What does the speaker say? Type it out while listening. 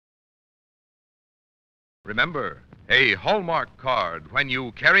Remember, a Hallmark card when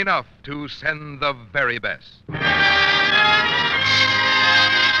you care enough to send the very best.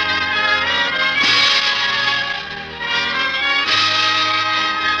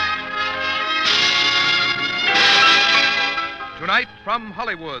 Tonight, from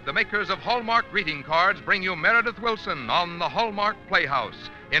Hollywood, the makers of Hallmark greeting cards bring you Meredith Willson on the Hallmark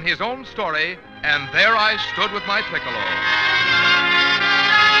Playhouse in his own story, And There I Stood with My Piccolo.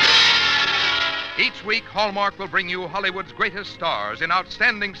 Each week, Hallmark will bring you Hollywood's greatest stars in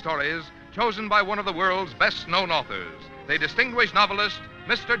outstanding stories chosen by one of the world's best-known authors, the distinguished novelist,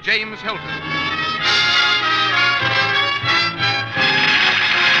 Mr. James Hilton.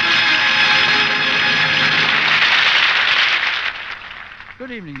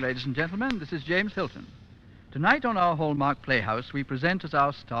 Good evening, ladies and gentlemen. This is James Hilton. Tonight on our Hallmark Playhouse, we present as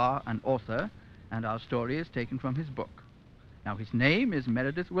our star an author, and our story is taken from his book. Now, his name is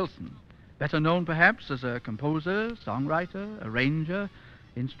Meredith Willson, better known perhaps as a composer, songwriter, arranger,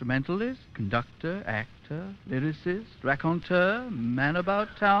 instrumentalist, conductor, actor, lyricist, raconteur, man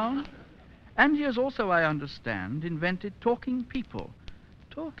about town. And he has also, I understand, invented talking people.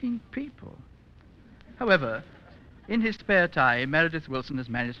 Talking people. However, in his spare time, Meredith Willson has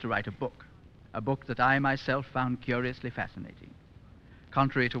managed to write a book that I myself found curiously fascinating.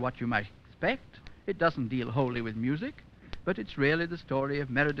 Contrary to what you might expect, it doesn't deal wholly with music, but it's really the story of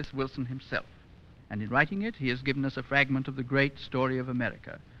Meredith Willson himself. And in writing it, he has given us a fragment of the great story of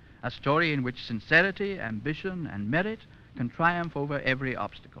America, a story in which sincerity, ambition, and merit can triumph over every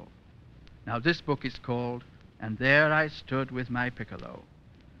obstacle. Now, this book is called And There I Stood with My Piccolo.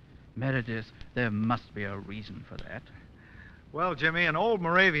 Meredith, there must be a reason for that. Well, Jimmy, an old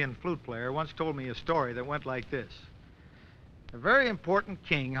Moravian flute player once told me a story that went like this. A very important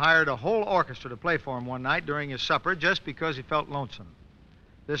king hired a whole orchestra to play for him one night during his supper just because he felt lonesome.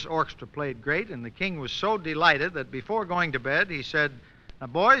 This orchestra played great, and the king was so delighted that before going to bed, he said, "Now,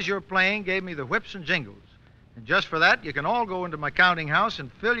 boys, your playing gave me the whips and jingles. And just for that, you can all go into my counting house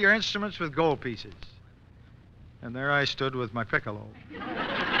and fill your instruments with gold pieces." And there I stood with my piccolo.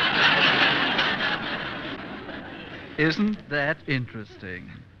 Isn't that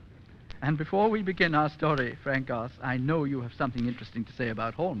interesting? And before we begin our story, Frank Goss, I know you have something interesting to say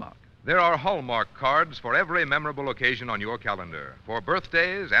about Hallmark. There are Hallmark cards for every memorable occasion on your calendar. For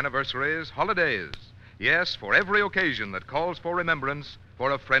birthdays, anniversaries, holidays. Yes, for every occasion that calls for remembrance, for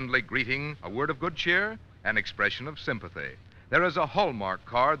a friendly greeting, a word of good cheer, an expression of sympathy. There is a Hallmark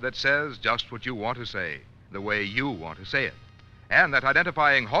card that says just what you want to say, the way you want to say it. And that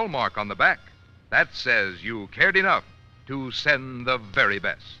identifying Hallmark on the back, that says you cared enough to send the very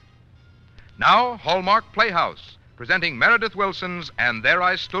best. Now, Hallmark Playhouse, presenting Meredith Willson's And There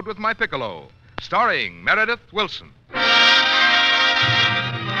I Stood with My Piccolo, starring Meredith Willson.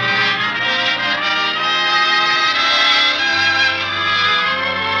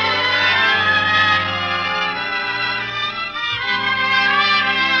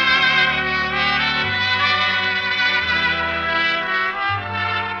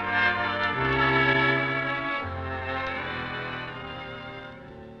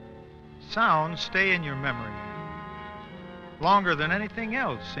 Sounds stay in your memory longer than anything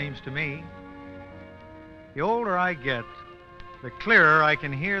else, seems to me. The older I get, the clearer I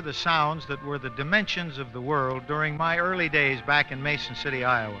can hear the sounds that were the dimensions of the world during my early days back in Mason City,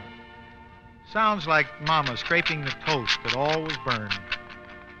 Iowa. Sounds like Mama scraping the toast that always burned,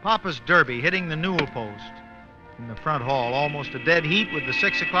 Papa's derby hitting the newel post in the front hall, almost a dead heat with the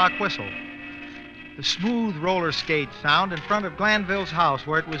 6 o'clock whistle. The smooth roller skate sound in front of Glanville's house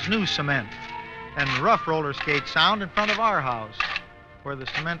where it was new cement, and rough roller skate sound in front of our house where the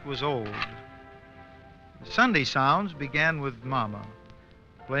cement was old. The Sunday sounds began with Mama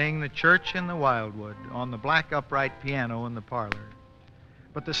playing the Church in the Wildwood on the black upright piano in the parlor.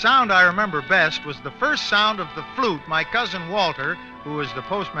 But the sound I remember best was the first sound of the flute my cousin Walter, who was the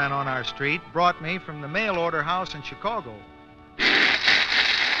postman on our street, brought me from the mail order house in Chicago.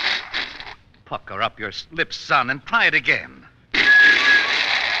 Pucker up your lips, son, and try it again.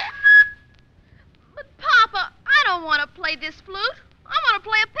 But, Papa, I don't want to play this flute. I want to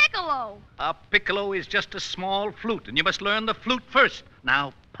play a piccolo. A piccolo is just a small flute, and you must learn the flute first.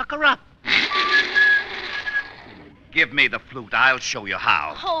 Now, pucker up. Give me the flute. I'll show you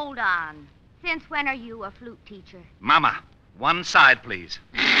how. Hold on. Since when are you a flute teacher? Mama, one side, please.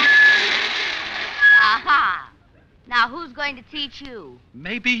 Aha. Now, who's going to teach you?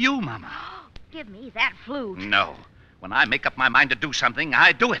 Maybe you, Mama. Give me that flute. No. When I make up my mind to do something,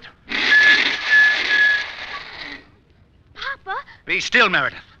 I do it. Papa? Be still,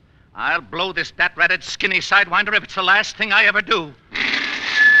 Meredith. I'll blow this dat-ratted skinny sidewinder if it's the last thing I ever do.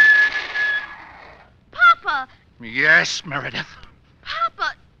 Papa! Yes, Meredith.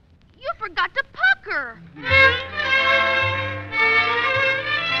 Papa, you forgot to pucker.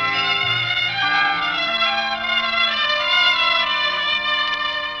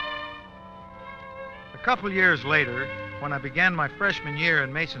 A couple years later, when I began my freshman year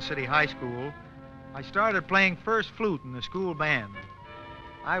in Mason City High School, I started playing first flute in the school band.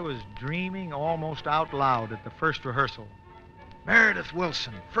 I was dreaming almost out loud at the first rehearsal. Meredith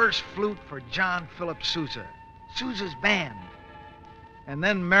Wilson, first flute for John Philip Sousa, Sousa's band. And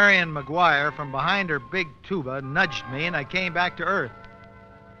then Marion McGuire from behind her big tuba nudged me and I came back to earth.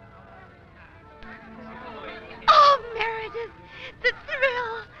 Oh, Meredith, the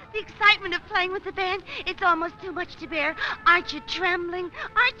thrill, the excitement of playing with the band, it's almost too much to bear. Aren't you trembling?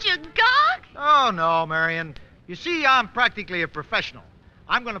 Aren't you gog? Oh, no, Marion. You see, I'm practically a professional.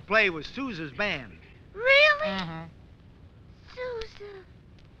 I'm going to play with Sousa's band. Really? Mm-hmm. Sousa.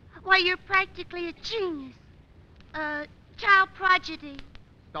 Why, you're practically a genius. A child prodigy.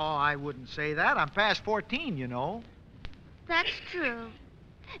 Oh, I wouldn't say that. I'm past 14, you know. That's true.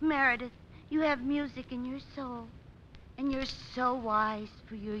 Meredith, you have music in your soul. And you're so wise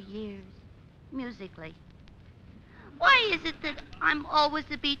for your years, musically. Why is it that I'm always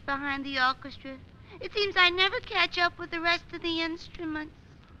a beat behind the orchestra? It seems I never catch up with the rest of the instruments.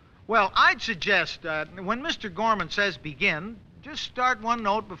 Well, I'd suggest when Mr. Gorman says begin, just start one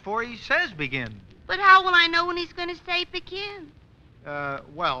note before he says begin. But how will I know when he's going to say begin?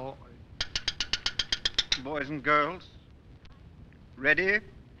 Well... Boys and girls, ready?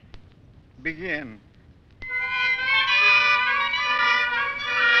 Begin.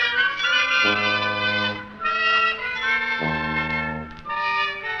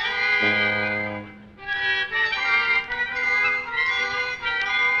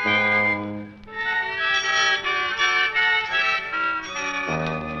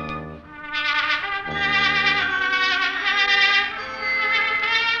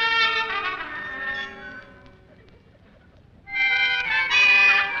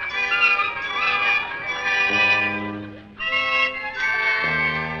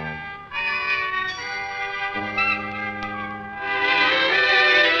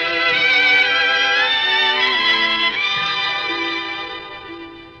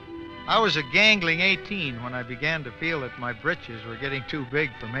 I was a gangling 18 when I began to feel that my britches were getting too big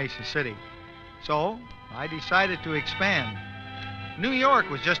for Mason City. So, I decided to expand. New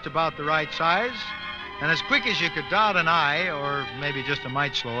York was just about the right size, and as quick as you could dot an I, or maybe just a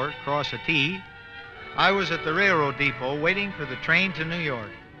mite slower, cross a T, I was at the railroad depot waiting for the train to New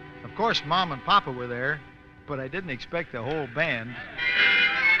York. Of course, Mom and Papa were there, but I didn't expect the whole band.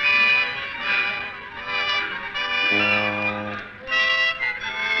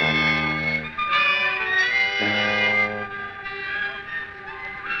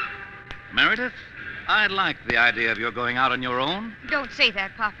 Meredith, I like the idea of your going out on your own. Don't say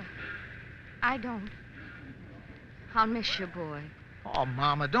that, Papa. I don't. I'll miss you, boy. Oh,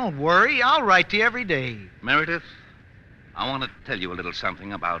 Mama, don't worry. I'll write to you every day. Meredith, I want to tell you a little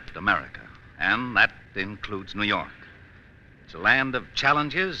something about America, and that includes New York. It's a land of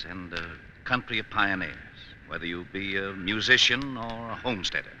challenges and a country of pioneers, whether you be a musician or a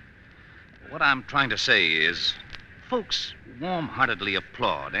homesteader. What I'm trying to say is, folks warm-heartedly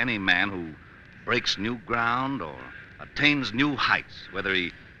applaud any man who breaks new ground or attains new heights, whether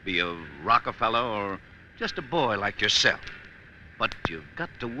he be a Rockefeller or just a boy like yourself. But you've got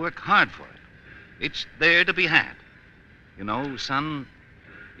to work hard for it. It's there to be had. You know, son,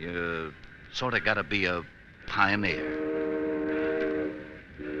 you sort of got to be a pioneer.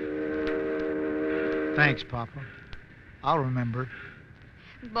 Thanks, Papa. I'll remember.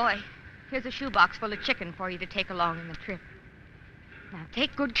 Boy, here's a shoebox full of chicken for you to take along in the trip. Now,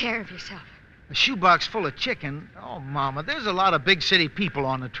 take good care of yourself. A shoebox full of chicken? Oh, Mama, there's a lot of big city people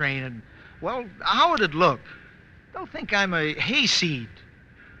on the train, and, well, how would it look? They'll think I'm a hayseed.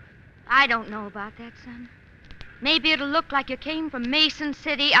 I don't know about that, son. Maybe it'll look like you came from Mason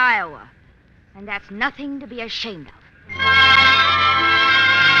City, Iowa. And that's nothing to be ashamed of.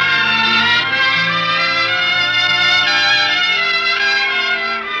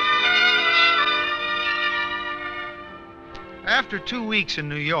 After 2 weeks in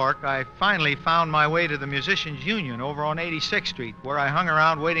New York, I finally found my way to the Musicians' Union over on 86th Street, where I hung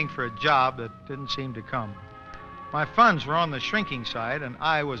around waiting for a job that didn't seem to come. My funds were on the shrinking side, and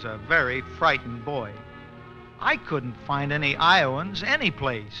I was a very frightened boy. I couldn't find any Iowans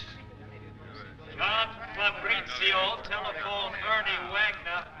anyplace. John Fabrizio, telephone Ernie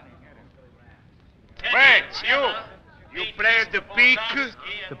Wagner. Wait, you play the pick?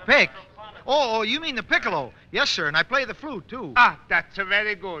 The pick? Oh, you mean the piccolo? Yes, sir, and I play the flute, too. Ah, that's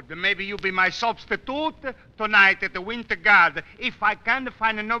very good. Maybe you be my substitute tonight at the Winter Garden if I can't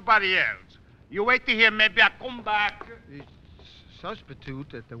find nobody else. You wait here, maybe I come back.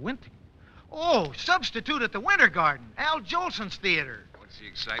 Substitute at the Winter... Oh, substitute at the Winter Garden. Al Jolson's theater. What's the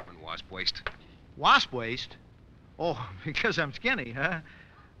excitement, Wasp Waist? Wasp waist? Oh, because I'm skinny, huh?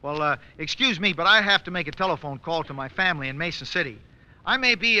 Well, excuse me, but I have to make a telephone call to my family in Mason City. I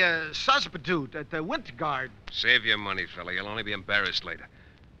may be a substitute at the Winter Garden. Save your money, fella. You'll only be embarrassed later.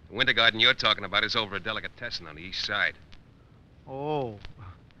 The Winter Garden you're talking about is over a delicatessen on the east side. Oh.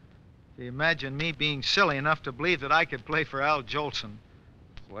 Imagine me being silly enough to believe that I could play for Al Jolson.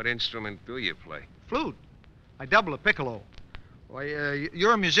 What instrument do you play? Flute. I double a piccolo. Why,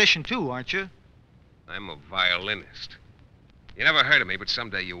 you're a musician, too, aren't you? I'm a violinist. You never heard of me, but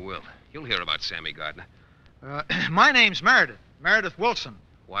someday you will. You'll hear about Sammy Gardner. My name's Meredith. Meredith Wilson.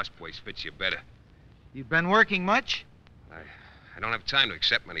 Wasp Waist fits you better. You've been working much? I don't have time to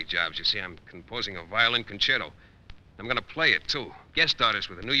accept many jobs. You see, I'm composing a violin concerto. I'm going to play it, too. Guest artist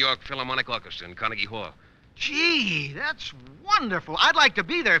with the New York Philharmonic Orchestra in Carnegie Hall. Gee, that's wonderful. I'd like to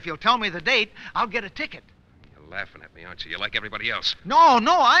be there if you'll tell me the date. I'll get a ticket. You're laughing at me, aren't you? You're like everybody else. No,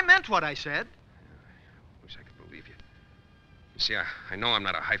 I meant what I said. Wish I could believe you. You see, I know I'm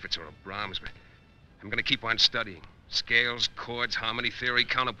not a Heifetz or a Brahms, but I'm going to keep on studying. Scales, chords, harmony theory,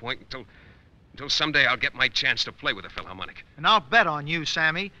 counterpoint, until someday I'll get my chance to play with a Philharmonic. And I'll bet on you,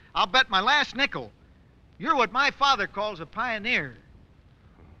 Sammy. I'll bet my last nickel. You're what my father calls a pioneer.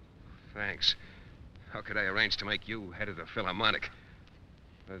 Thanks. How could I arrange to make you head of the Philharmonic?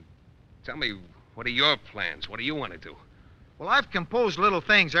 Tell me, what are your plans? What do you want to do? Well, I've composed little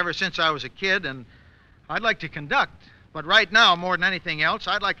things ever since I was a kid, and I'd like to conduct. But right now, more than anything else,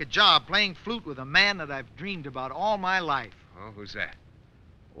 I'd like a job playing flute with a man that I've dreamed about all my life. Oh, who's that?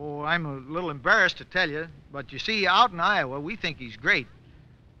 Oh, I'm a little embarrassed to tell you, but you see, out in Iowa, we think he's great.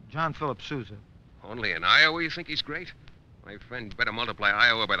 John Philip Sousa. Only in Iowa you think he's great? My friend, better multiply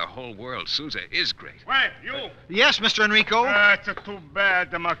Iowa by the whole world. Sousa is great. Wait, you. Yes, Mr. Enrico? It's too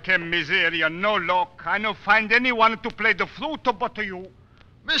bad, ma che miseria. No luck. I don't find anyone to play the flute but you.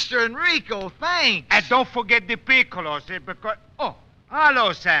 Mr. Enrico, thanks. And don't forget the piccolos, because... Oh,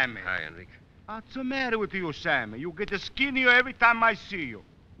 hello, Sammy. Hi, Enrique. What's the matter with you, Sammy? You get skinnier every time I see you.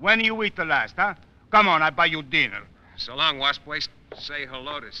 When you eat the last, huh? Come on, I buy you dinner. So long, Wasp Waist. Say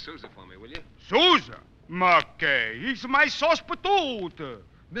hello to Sousa for me, will you? Sousa? Ma che? He's my substitute.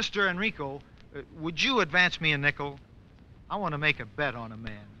 Mr. Enrico, would you advance me a nickel? I want to make a bet on a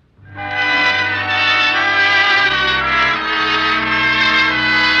man.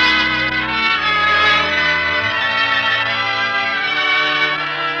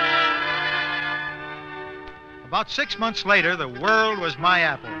 About 6 months later, the world was my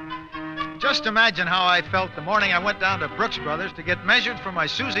apple. Just imagine how I felt the morning I went down to Brooks Brothers to get measured for my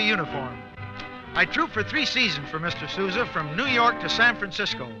Sousa uniform. I trooped for 3 seasons for Mr. Sousa, from New York to San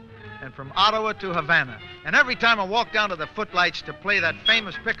Francisco, and from Ottawa to Havana. And every time I walked down to the footlights to play that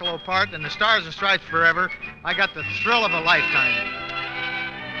famous Piccolo part in the Stars and Stripes Forever, I got the thrill of a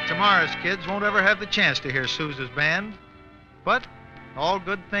lifetime. Tomorrow's kids won't ever have the chance to hear Sousa's band, but all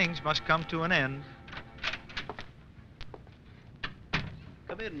good things must come to an end.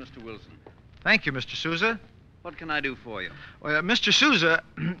 Come in, Mr. Wilson. Thank you, Mr. Sousa. What can I do for you? Well, Mr. Sousa,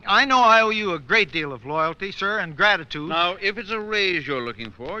 I know I owe you a great deal of loyalty, sir, and gratitude. Now, if it's a raise you're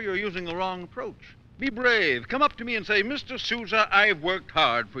looking for, you're using the wrong approach. Be brave. Come up to me and say, Mr. Sousa, I've worked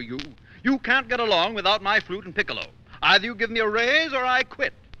hard for you. You can't get along without my flute and piccolo. Either you give me a raise or I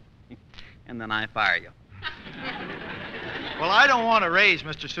quit. And then I fire you. Well, I don't want a raise,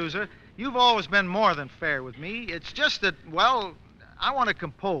 Mr. Sousa. You've always been more than fair with me. It's just that, well, I want to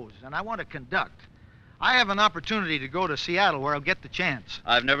compose and I want to conduct. I have an opportunity to go to Seattle where I'll get the chance.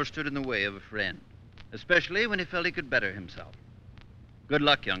 I've never stood in the way of a friend, especially when he felt he could better himself. Good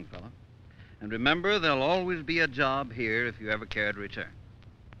luck, young fellow. And remember, there'll always be a job here if you ever care to return.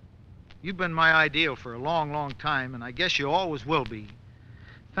 You've been my ideal for a long, long time, and I guess you always will be.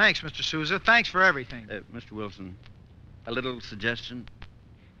 Thanks, Mr. Sousa. Thanks for everything. Mr. Wilson, a little suggestion.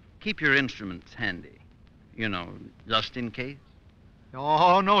 Keep your instruments handy. You know, just in case.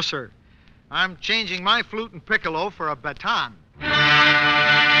 Oh, no, sir. I'm changing my flute and piccolo for a baton.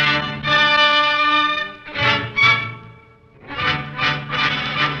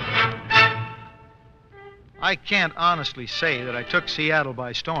 I can't honestly say that I took Seattle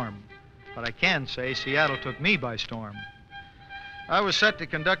by storm, but I can say Seattle took me by storm. I was set to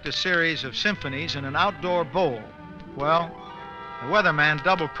conduct a series of symphonies in an outdoor bowl. Well, the weatherman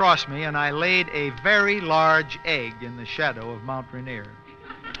double-crossed me, and I laid a very large egg in the shadow of Mount Rainier.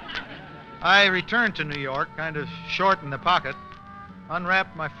 I returned to New York, kind of short in the pocket,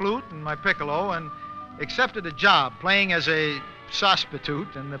 unwrapped my flute and my piccolo, and accepted a job playing as a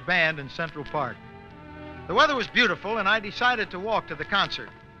sospitoot in the band in Central Park. The weather was beautiful, and I decided to walk to the concert.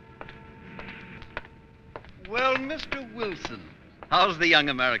 Well, Mr. Wilson, how's the young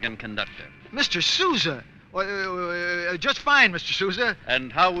American conductor? Mr. Sousa. Just fine, Mr. Sousa.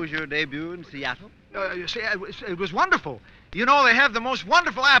 And how was your debut in Seattle? You see, it was wonderful. You know, they have the most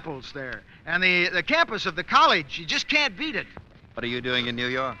wonderful apples there. And the campus of the college, you just can't beat it. What are you doing in New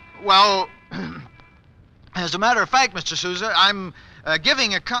York? Well, as a matter of fact, Mr. Sousa, I'm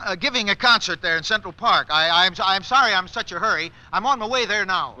giving a concert there in Central Park. I'm sorry I'm in such a hurry. I'm on my way there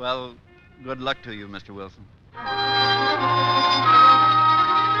now. Well, good luck to you, Mr. Wilson.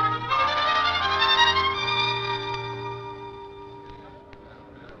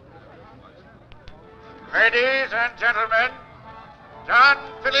 Ladies and gentlemen, John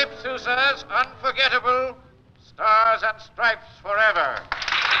Philip Sousa's unforgettable Stars and Stripes Forever.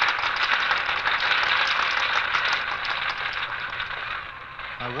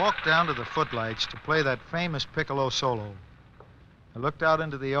 I walked down to the footlights to play that famous piccolo solo. I looked out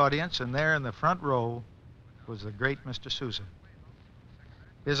into the audience, and there in the front row was the great Mr. Sousa.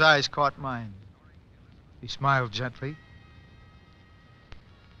 His eyes caught mine. He smiled gently.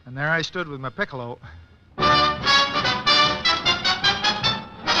 And there I stood with my piccolo.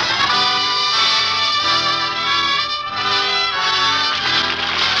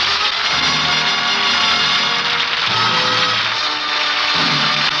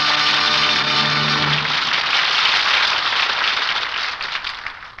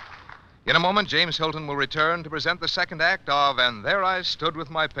 In a moment, James Hilton will return to present the second act of And There I Stood with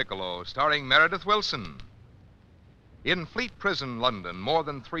My Piccolo, starring Meredith Willson. In Fleet Prison, London, more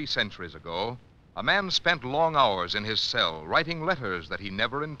than 3 centuries ago, a man spent long hours in his cell writing letters that he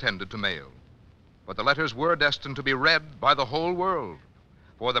never intended to mail. But the letters were destined to be read by the whole world.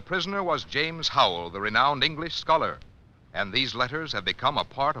 For the prisoner was James Howell, the renowned English scholar, and these letters have become a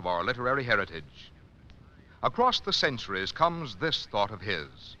part of our literary heritage. Across the centuries comes this thought of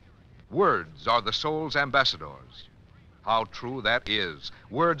his: words are the soul's ambassadors. How true that is.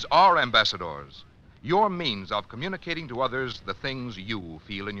 Words are ambassadors, your means of communicating to others the things you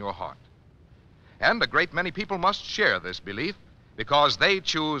feel in your heart. And a great many people must share this belief because they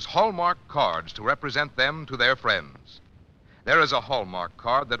choose Hallmark cards to represent them to their friends. There is a Hallmark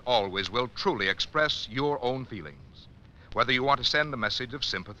card that always will truly express your own feelings. Whether you want to send a message of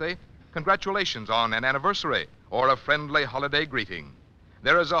sympathy, congratulations on an anniversary, or a friendly holiday greeting,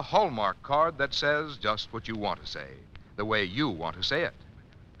 there is a Hallmark card that says just what you want to say, the way you want to say it.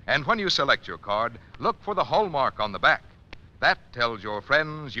 And when you select your card, look for the Hallmark on the back. That tells your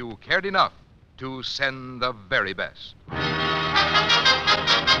friends you cared enough to send the very best.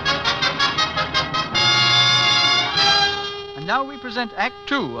 And now we present Act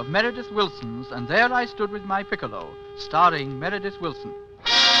 2 of Meredith Wilson's And There I Stood with My Piccolo, starring Meredith Wilson.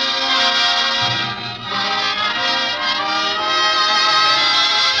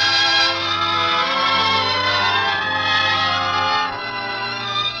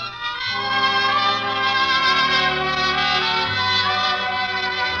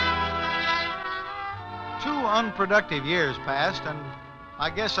 Unproductive years passed, and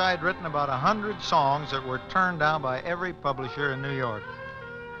I guess I had written about 100 songs that were turned down by every publisher in New York.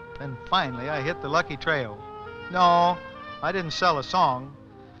 Then finally I hit the lucky trail. No, I didn't sell a song,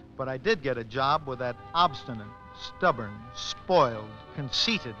 but I did get a job with that obstinate, stubborn, spoiled,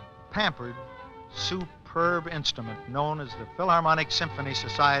 conceited, pampered, superb instrument known as the Philharmonic Symphony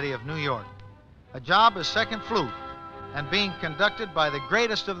Society of New York. A job as second flute, and being conducted by the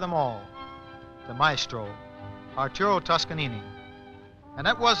greatest of them all, the maestro, Arturo Toscanini. And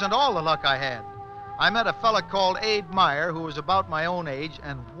that wasn't all the luck I had. I met a fella called Abe Meyer who was about my own age,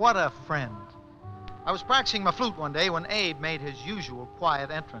 and what a friend. I was practicing my flute one day when Abe made his usual quiet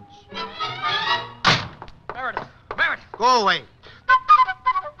entrance. Meredith! Go away.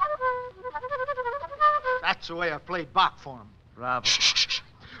 That's the way I played Bach for him. Bravo.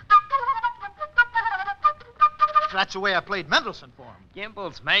 That's the way I played Mendelssohn for him.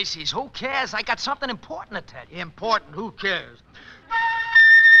 Gimbals, Macy's, who cares? I got something important to tell you. Important? Who cares?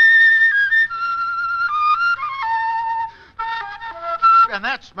 And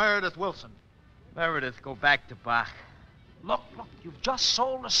that's Meredith Wilson. Meredith, go back to Bach. Look, you've just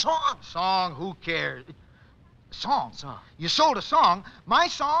sold a song. Song? Who cares? Song? You sold a song? My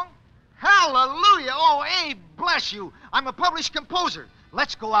song? Hallelujah! Oh, Abe, bless you. I'm a published composer.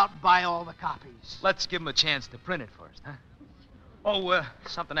 Let's go out and buy all the copies. Let's give him a chance to print it first, huh? Oh,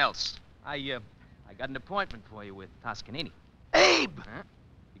 something else. I got an appointment for you with Toscanini. Abe! Huh?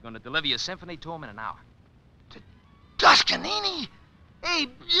 You You're going to deliver your symphony to him in an hour. Toscanini?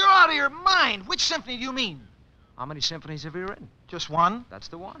 Abe, you're out of your mind. Which symphony do you mean? How many symphonies have you written? Just one? That's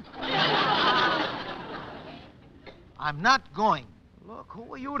the one. I'm not going. Look,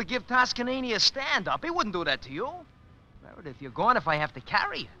 who are you to give Toscanini a stand-up? He wouldn't do that to you. Meredith, you're going if I have to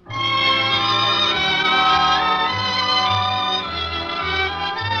carry you.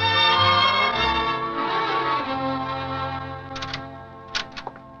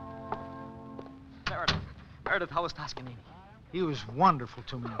 Meredith, how was Toscanini? He was wonderful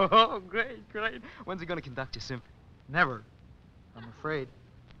to me. Oh, great. When's he going to conduct your symphony? Never. I'm afraid.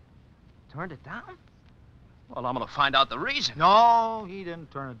 Turned it down? Well, I'm going to find out the reason. No, he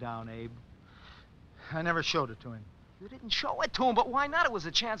didn't turn it down, Abe. I never showed it to him. You didn't show it to him, but why not? It was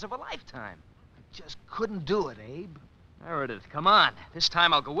a chance of a lifetime. I just couldn't do it, Abe. Meredith, come on. This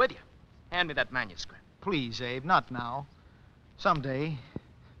time I'll go with you. Hand me that manuscript. Please, Abe, not now. Someday.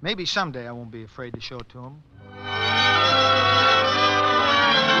 Maybe someday I won't be afraid to show it to him.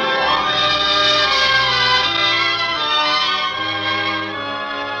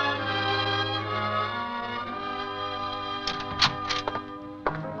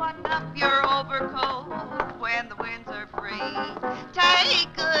 Button up your overcoat when the winds are free.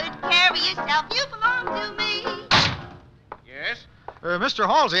 Take good care of yourself. You belong to me. Yes? Mr.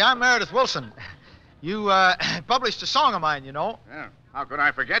 Halsey, I'm Meredith Wilson. You published a song of mine, you know. Yeah. How could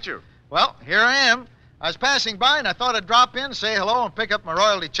I forget you? Well, here I am. I was passing by, and I thought I'd drop in, say hello, and pick up my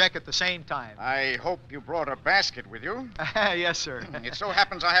royalty check at the same time. I hope you brought a basket with you. Yes, sir. It so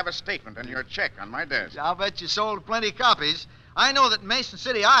happens I have a statement and your check on my desk. I'll bet you sold plenty of copies. I know that in Mason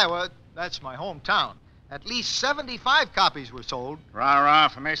City, Iowa, that's my hometown, at least 75 copies were sold. Rah-rah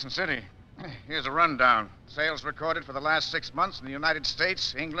for Mason City. Here's a rundown. Sales recorded for the last 6 months in the United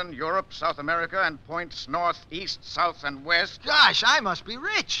States, England, Europe, South America, and points north, east, south, and west. Gosh, I must be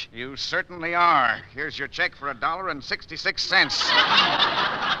rich. You certainly are. Here's your check for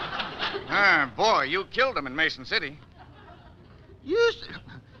 $1.66. Boy, you killed him in Mason City.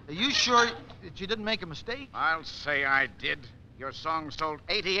 Are you sure that you didn't make a mistake? I'll say I did. Your song sold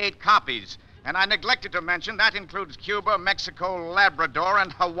 88 copies. And I neglected to mention that includes Cuba, Mexico, Labrador,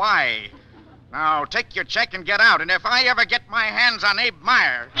 and Hawaii. Now, take your check and get out. And if I ever get my hands on Abe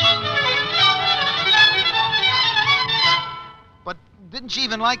Meyer... But didn't you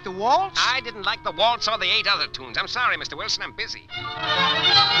even like the waltz? I didn't like the waltz or the 8 other tunes. I'm sorry, Mr. Wilson. I'm busy.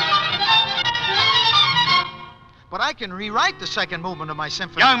 But I can rewrite the second movement of my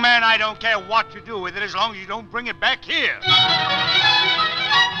symphony. Young man, I don't care what you do with it as long as you don't bring it back here.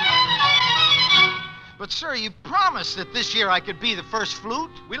 But, sir, you promised that this year I could be the first flute.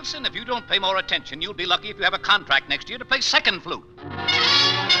 Wilson, if you don't pay more attention, you'll be lucky if you have a contract next year to play second flute.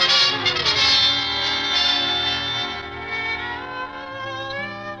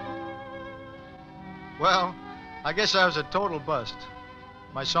 Well, I guess I was a total bust.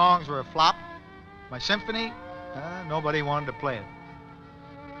 My songs were a flop. My symphony, nobody wanted to play it.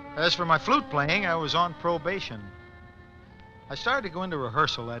 As for my flute playing, I was on probation. I started to go into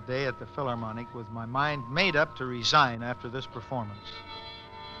rehearsal that day at the Philharmonic with my mind made up to resign after this performance.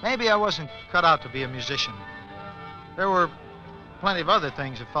 Maybe I wasn't cut out to be a musician. There were plenty of other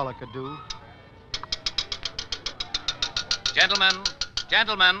things a fella could do. Gentlemen,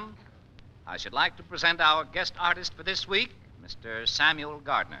 I should like to present our guest artist for this week, Mr. Samuel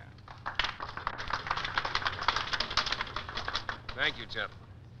Gardner. Thank you, gentlemen.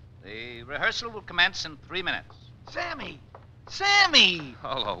 The rehearsal will commence in 3 minutes. Sammy!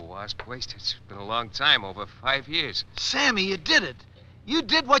 Hello, Wasp. Waste. It's been a long time, over 5 years. Sammy, you did it. You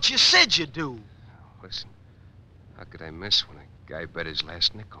did what you said you'd do. Listen, how could I miss when a guy bet his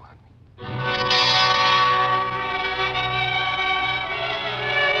last nickel on me?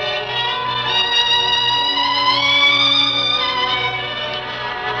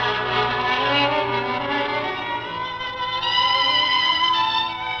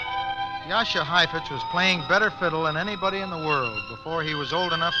 Yasha Heifetz was playing better fiddle than anybody in the world before he was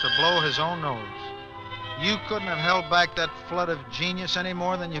old enough to blow his own nose. You couldn't have held back that flood of genius any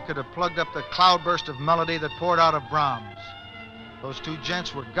more than you could have plugged up the cloudburst of melody that poured out of Brahms. Those two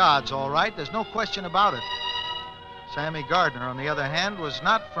gents were gods, all right. There's no question about it. Sammy Gardner, on the other hand, was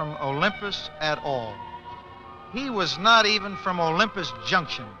not from Olympus at all. He was not even from Olympus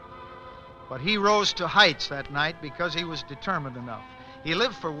Junction. But he rose to heights that night because he was determined enough. He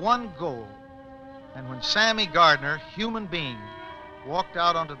lived for one goal. And when Sammy Gardner, human being, walked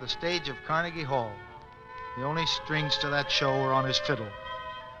out onto the stage of Carnegie Hall, the only strings to that show were on his fiddle.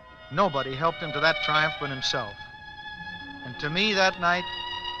 Nobody helped him to that triumph but himself. And to me that night,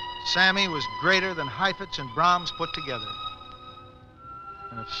 Sammy was greater than Heifetz and Brahms put together.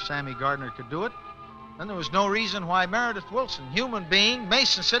 And if Sammy Gardner could do it, then there was no reason why Meredith Wilson, human being,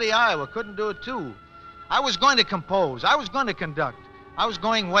 Mason City, Iowa, couldn't do it too. I was going to compose. I was going to conduct. I was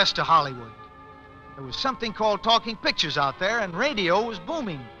going west to Hollywood. There was something called talking pictures out there, and radio was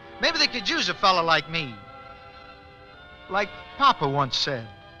booming. Maybe they could use a fella like me. Like Papa once said,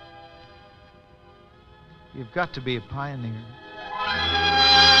 you've got to be a pioneer.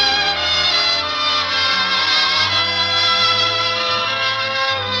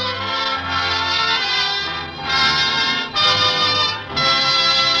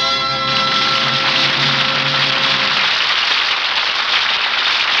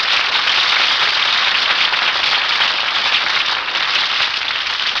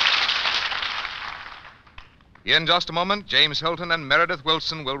 In just a moment, James Hilton and Meredith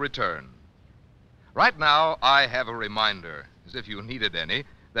Wilson will return. Right now, I have a reminder, as if you needed any,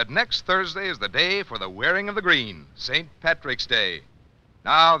 that next Thursday is the day for the wearing of the green, St. Patrick's Day.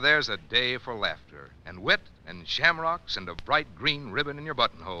 Now, there's a day for laughter and wit and shamrocks and a bright green ribbon in your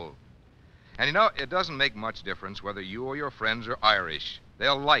buttonhole. And you know, it doesn't make much difference whether you or your friends are Irish.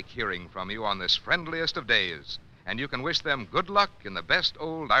 They'll like hearing from you on this friendliest of days, and you can wish them good luck in the best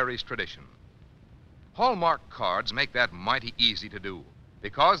old Irish tradition. Hallmark cards make that mighty easy to do,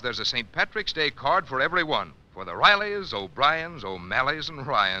 because there's a St. Patrick's Day card for everyone, for the Rileys, O'Briens, O'Malleys, and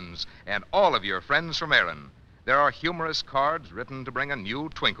Ryans, and all of your friends from Erin. There are humorous cards written to bring a new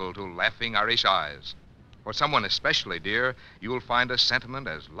twinkle to laughing Irish eyes. For someone especially dear, you'll find a sentiment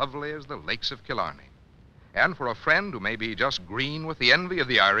as lovely as the lakes of Killarney. And for a friend who may be just green with the envy of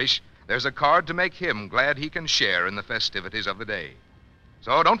the Irish, there's a card to make him glad he can share in the festivities of the day.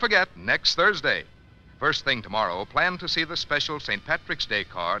 So don't forget, next Thursday. First thing tomorrow, plan to see the special St. Patrick's Day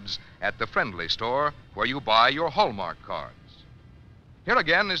cards at the Friendly Store where you buy your Hallmark cards. Here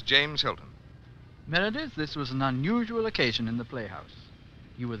again is James Hilton. Meredith, this was an unusual occasion in the Playhouse.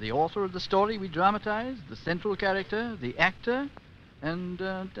 You were the author of the story we dramatized, the central character, the actor, and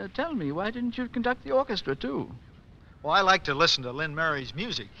tell me, why didn't you conduct the orchestra, too? Well, I like to listen to Lynn Mary's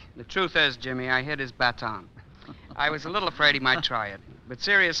music. The truth is, Jimmy, I hit his baton. I was a little afraid he might try it. But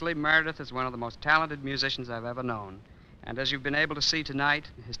seriously, Meredith is one of the most talented musicians I've ever known. And as you've been able to see tonight,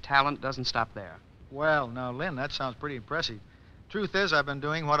 his talent doesn't stop there. Well, now, Lynn, that sounds pretty impressive. Truth is, I've been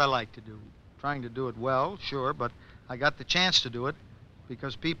doing what I like to do. Trying to do it well, sure, but I got the chance to do it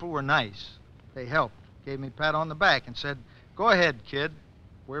because people were nice. They helped, gave me a pat on the back and said, "Go ahead, kid.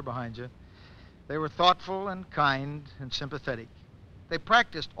 We're behind you." They were thoughtful and kind and sympathetic. They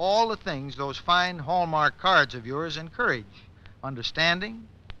practiced all the things those fine Hallmark cards of yours encourage. Understanding,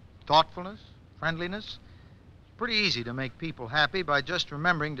 thoughtfulness, friendliness. It's pretty easy to make people happy by just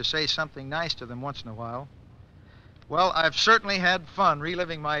remembering to say something nice to them once in a while. Well, I've certainly had fun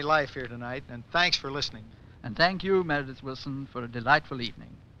reliving my life here tonight, and thanks for listening. And thank you, Meredith Wilson, for a delightful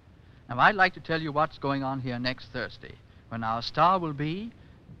evening. Now, I'd like to tell you what's going on here next Thursday, when our star will be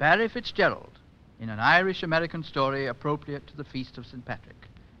Barry Fitzgerald in an Irish-American story appropriate to the Feast of St. Patrick,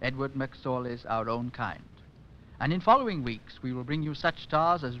 Edward McSorley's Our Own Kind. And in following weeks, we will bring you such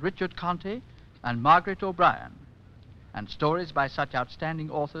stars as Richard Conte and Margaret O'Brien, and stories by such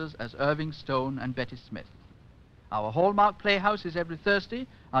outstanding authors as Irving Stone and Betty Smith. Our Hallmark Playhouse is every Thursday.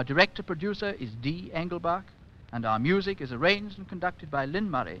 Our director-producer is D. Engelbach, and our music is arranged and conducted by Lynn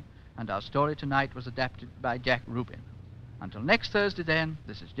Murray, and our story tonight was adapted by Jack Rubin. Until next Thursday, then,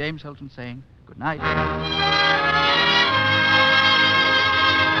 this is James Hilton saying good night.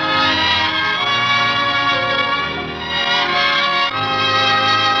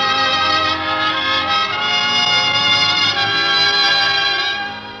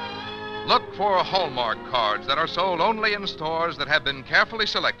 Look for Hallmark cards that are sold only in stores that have been carefully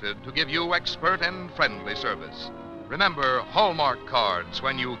selected to give you expert and friendly service. Remember, Hallmark cards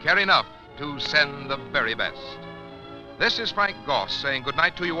when you care enough to send the very best. This is Frank Goss saying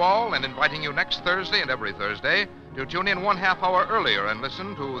goodnight to you all and inviting you next Thursday and every Thursday to tune in 1/2 hour earlier and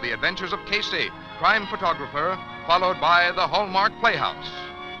listen to The Adventures of Casey, crime photographer, followed by the Hallmark Playhouse.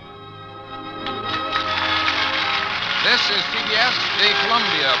 This is CBS, the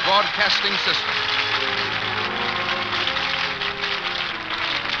Columbia Broadcasting System.